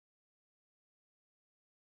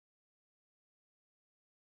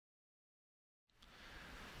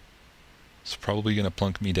It's probably going to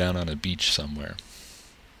plunk me down on a beach somewhere.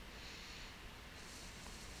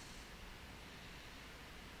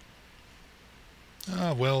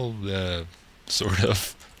 Well, sort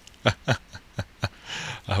of.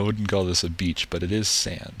 I wouldn't call this a beach, but it is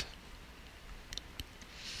sand.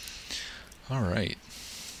 Alright.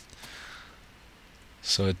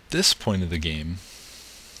 So at this point of the game,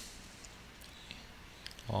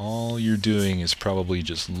 all you're doing is probably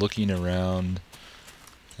just looking around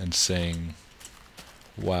and saying,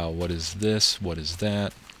 wow, what is this? What is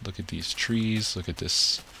that? Look at these trees. Look at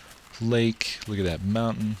this lake. Look at that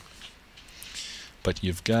mountain. But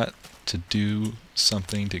you've got to do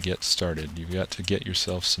something to get started. You've got to get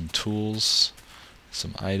yourself some tools,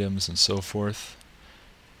 some items, and so forth,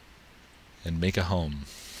 and make a home.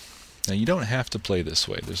 Now, you don't have to play this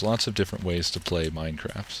way. There's lots of different ways to play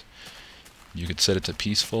Minecraft. You could set it to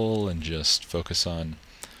peaceful and just focus on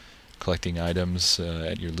collecting items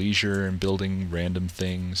at your leisure and building random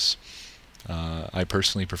things. I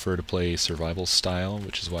personally prefer to play survival style,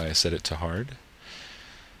 which is why I set it to hard.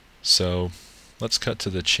 So let's cut to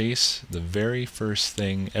the chase. The very first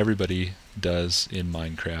thing everybody does in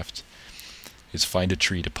Minecraft is find a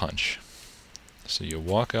tree to punch. So you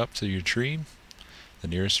walk up to your tree, the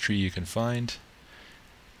nearest tree you can find,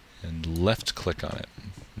 and left click on it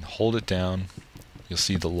and hold it down. You'll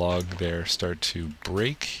see the log there start to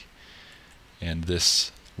break, and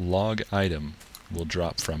this log item will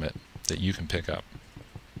drop from it that you can pick up.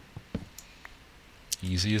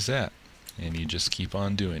 Easy as that, and you just keep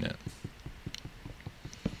on doing it.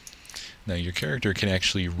 Now your character can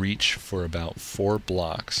actually reach for about 4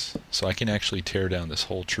 blocks, so I can actually tear down this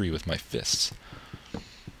whole tree with my fists.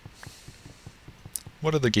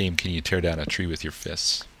 What other game can you tear down a tree with your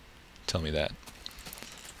fists? Tell me that.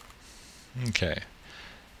 Okay.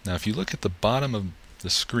 Now if you look at the bottom of the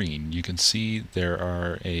screen, you can see there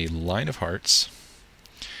are a line of hearts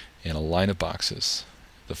and a line of boxes.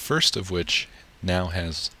 The first of which now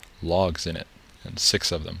has logs in it, and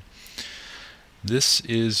 6 of them. This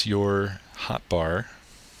is your hotbar,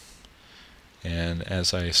 and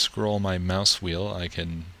as I scroll my mouse wheel, I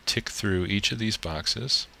can tick through each of these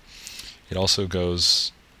boxes. It also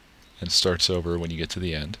goes and starts over when you get to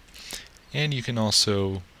the end. And you can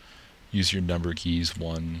also use your number keys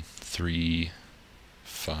 1, 3,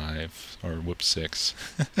 5, or whoops, 6.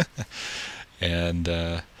 And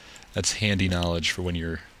that's handy knowledge for when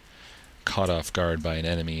you're caught off guard by an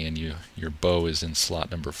enemy and your bow is in slot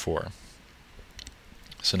number 4.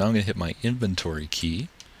 So now I'm going to hit my inventory key,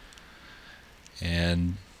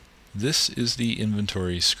 and this is the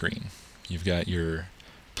inventory screen. You've got your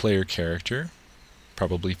player character,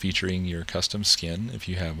 probably featuring your custom skin if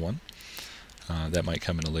you have one. That might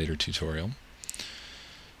come in a later tutorial.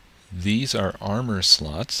 These are armor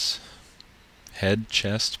slots: head,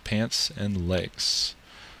 chest, pants, and legs.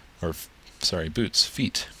 Or, sorry, boots,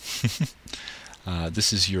 feet.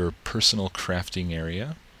 This is your personal crafting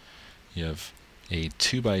area. You have a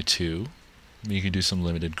 2x2. You can do some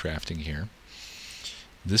limited crafting here.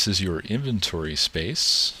 This is your inventory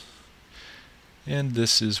space. And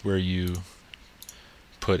this is where you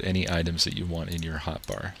put any items that you want in your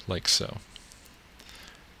hotbar, like so.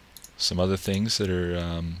 Some other things that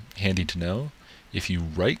are handy to know: if you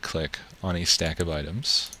right-click on a stack of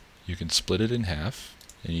items, you can split it in half,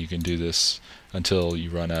 and you can do this until you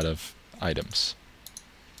run out of items,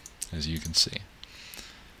 as you can see.